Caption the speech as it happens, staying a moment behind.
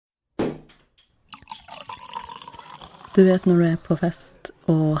Du vet når du på fest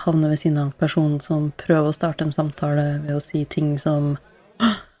og havner ved siden av en person som prøver å starte en samtale ved å si ting som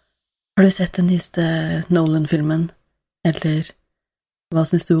 «Har du sett den nyeste Nolan-filmen?» Eller «Hva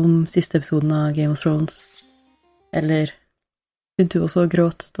synes du om siste episoden av Game of Thrones?» Eller «Begynte du også å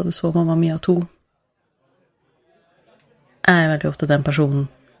gråte da du så Mamma Mia 2?» Jeg veldig ofte den personen.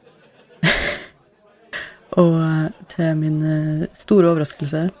 Og til min store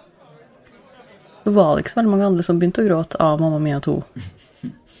overraskelse så var det ikke så veldig mange andre som begynte å gråte av Mamma Mia 2.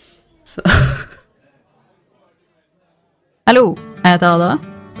 Så. Hallo, jeg heter Ada.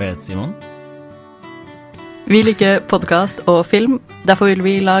 Og jeg heter Simon. Vi liker podcast og film, derfor vil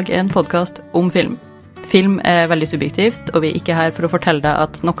vi lage en podcast om film. Film veldig subjektivt, og vi ikke her for å fortelle deg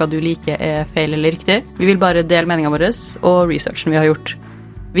at noe du liker feil eller riktig. Vi vil bare dele meningene våre og researchen vi har gjort.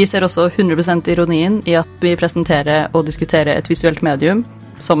 Vi ser også 100% ironien i at vi presenterer og diskuterer et visuelt medium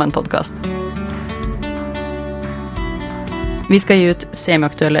som en podcast. Vi skal gi ut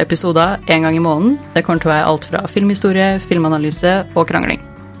semiaktuelle episoder en gang i måneden. Det kommer til å være alt fra filmhistorie, filmanalyse og krangling.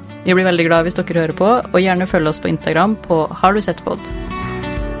 Vi blir veldig glad hvis dere hører på, og gjerne følg oss på Instagram på Har du sett pod?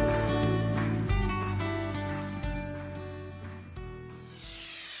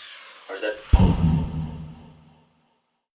 Har du sett?